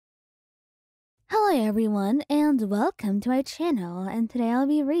Hi everyone and welcome to my channel, and today I'll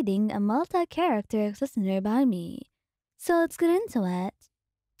be reading a multi-character listener by me. So let's get into it.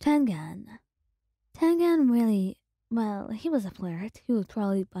 Tengen. Tengen really, well, he was a flirt. He would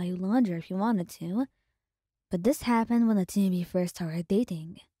probably buy you laundry if you wanted to. But this happened when the two of you first started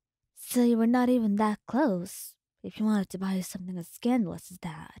dating. So you were not even that close if you wanted to buy you something as scandalous as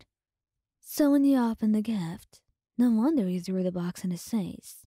that. So when you opened the gift, no wonder you threw the box in his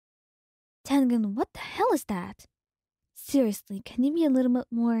face. Tengen, what the hell is that? Seriously, can you be a little bit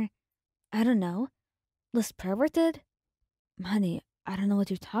more, I don't know, less perverted? Honey, I don't know what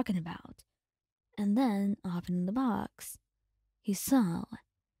you're talking about. And then, opening the box, he saw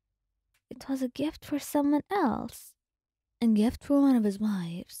it was a gift for someone else. A gift for one of his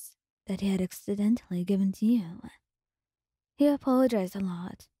wives that he had accidentally given to you. He apologized a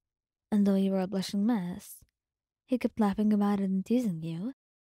lot, and though you were a blushing mess, he kept laughing about it and teasing you,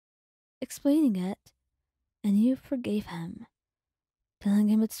 explaining it, and you forgave him, telling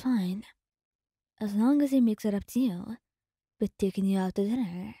him it's fine, as long as he makes it up to you, by taking you out to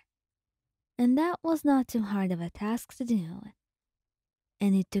dinner. And that was not too hard of a task to do.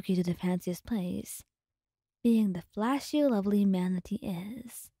 And he took you to the fanciest place, being the flashy, lovely man that he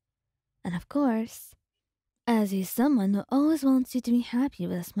is. And of course, as he's someone who always wants you to be happy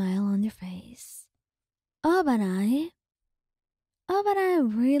with a smile on your face. Obanai.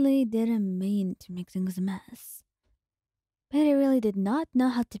 Obanai really didn't mean to make things a mess. But he really did not know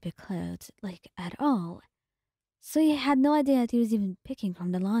how to pick clothes, like, at all. So he had no idea that he was even picking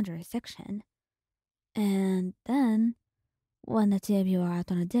from the laundry section. And then, when the two of you were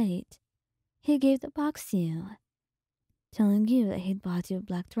out on a date, he gave the box to you, telling you that he'd bought you a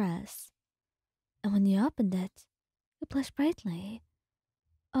black dress. And when you opened it, you blushed brightly.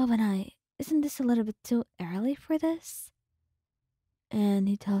 Oh, but isn't this a little bit too early for this? And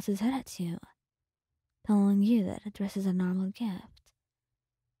he tells his head at you, telling you that a dress is a normal gift.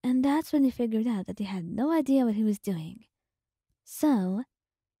 And that's when you figured out that he had no idea what he was doing. So,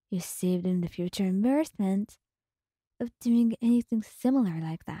 you saved him the future embarrassment of doing anything similar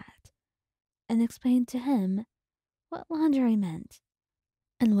like that, and explained to him what lingerie meant,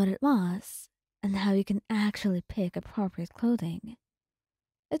 and what it was, and how you can actually pick appropriate clothing.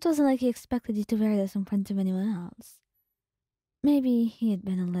 It wasn't like he expected you to wear this in front of anyone else. Maybe he had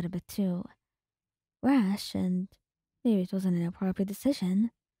been a little bit too rash, and maybe it wasn't an appropriate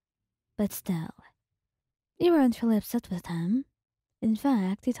decision, but still, you weren't really upset with him. In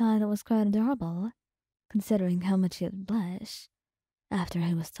fact, he thought it was quite adorable, considering how much he would blush after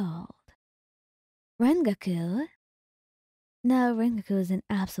he was told. Rengoku? Now, Rengoku is an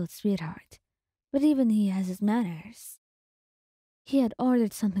absolute sweetheart, but even he has his manners. He had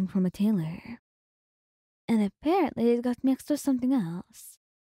ordered something from a tailor, and apparently it got mixed with something else.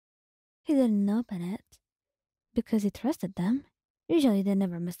 He didn't open it, because he trusted them. Usually they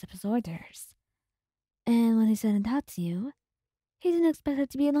never messed up his orders. And when he sent it out to you, he didn't expect it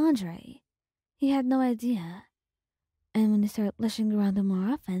to be lingerie. He had no idea. And when he started blushing around him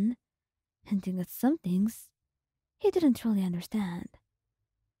more often, hinting at some things he didn't truly understand,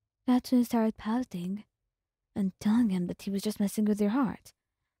 that's when he started pouting and telling him that he was just messing with your heart,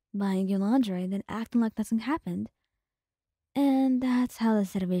 buying you lingerie and then acting like nothing happened. And that's how the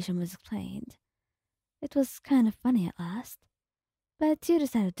situation was explained. It was kind of funny at last, but you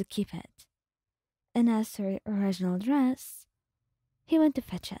decided to keep it. And as for your original dress, he went to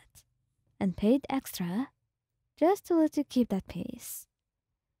fetch it and paid extra just to let you keep that piece.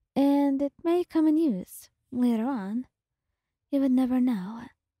 And it may come in use later on. You would never know.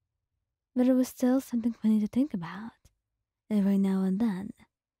 But it was still something funny to think about every now and then,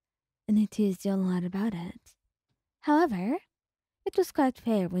 and he teased you a lot about it. However, it was quite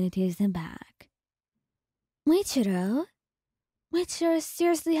fair when you teased him back. Muichiro? Muichiro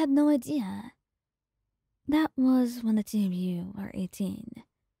seriously had no idea. That was when the two of you were 18,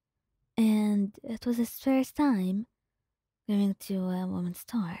 and it was his first time going to a woman's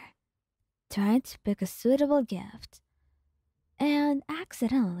store, trying to pick a suitable gift, and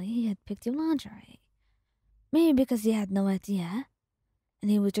accidentally he had picked your lingerie. Maybe because he had no idea,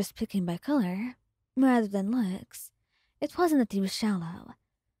 and he was just picking by color, rather than looks. It wasn't that he was shallow,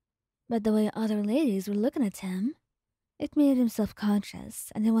 but the way other ladies were looking at him, it made him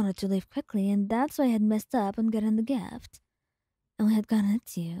self-conscious, and he wanted to leave quickly, and that's why he had messed up on getting the gift. And when he had gotten it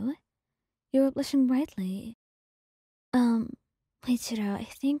to you, you were blushing brightly. Muichiro, I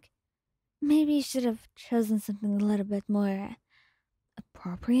think maybe you should have chosen something a little bit more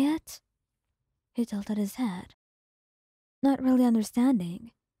appropriate? He tilted his head, not really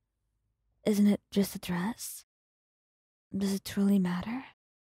understanding. Isn't it just a dress? Does it truly matter?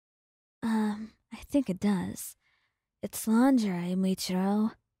 I think it does. It's lingerie,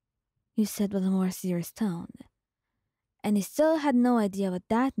 Muichiro, he said with a more serious tone. And he still had no idea what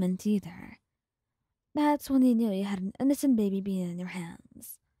that meant either. That's when he knew he had an innocent baby being in your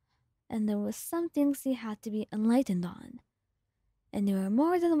hands. And there was some things he had to be enlightened on. And you were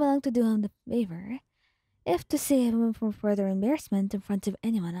more than willing to do him the favor, if to save him from further embarrassment in front of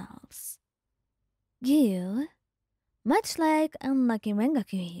anyone else. Giyuu, much like unlucky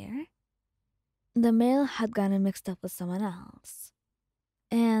Rengoku here, the mail had gotten mixed up with someone else,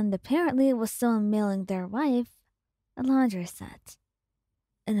 and apparently was still mailing their wife a laundry set,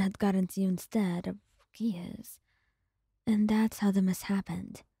 and had gotten to you instead of Giyuu's, and that's how the mess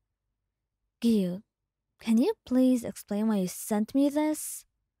happened. Giyuu, can you please explain why you sent me this?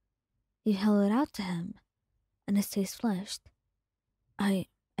 You held it out to him, and his face flushed. I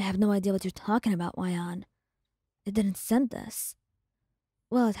have no idea what you're talking about, Wyon. I didn't send this.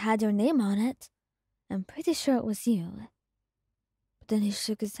 Well, it had your name on it. I'm pretty sure it was you. But then he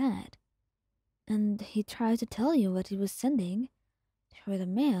shook his head, and he tried to tell you what he was sending through the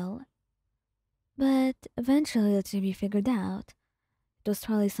mail. But eventually it should be figured out. It was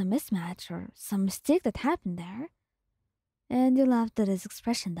probably some mismatch or some mistake that happened there. And you laughed at his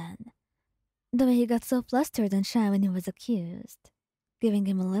expression then. The way he got so flustered and shy when he was accused, giving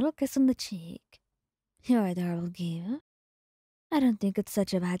him a little kiss on the cheek. You're adorable, Giyuu. I don't think it's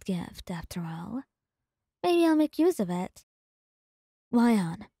such a bad gift, after all. Maybe I'll make use of it.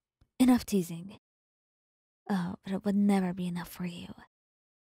 Wyon, enough teasing. Oh, but it would never be enough for you.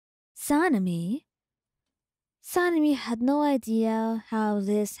 Sanemi? Sanemi had no idea how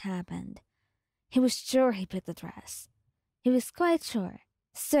this happened. He was sure he picked the dress. He was quite sure,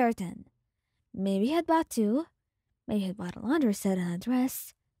 certain. Maybe he had bought two. Maybe he had bought a laundry set and a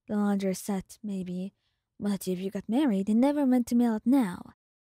dress. The laundry set, maybe. But if you got married, he never meant to mail it now.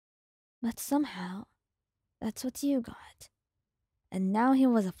 But somehow, that's what you got. And now he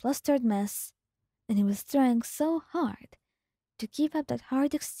was a flustered mess, and he was trying so hard to keep up that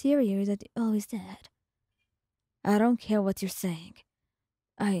hard exterior that he always did. I don't care what you're saying.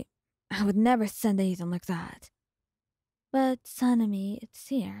 I would never send anything like that. But, Sanemi, it's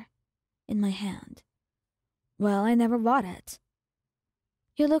here, in my hand. Well, I never bought it.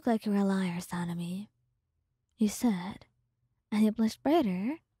 You look like you're a liar, Sanemi, he said, and he blushed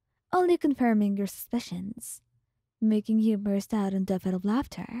brighter, only confirming your suspicions, making you burst out into a fit of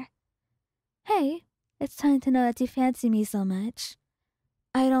laughter. Hey, it's time to know that you fancy me so much.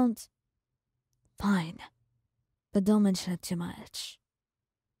 I don't... Fine, but don't mention it too much.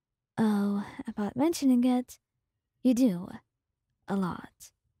 Oh, about mentioning it, you do. A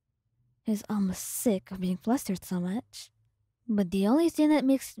lot. He's almost sick of being flustered so much. But the only thing that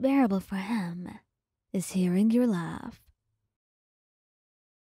makes it bearable for him is hearing your laugh.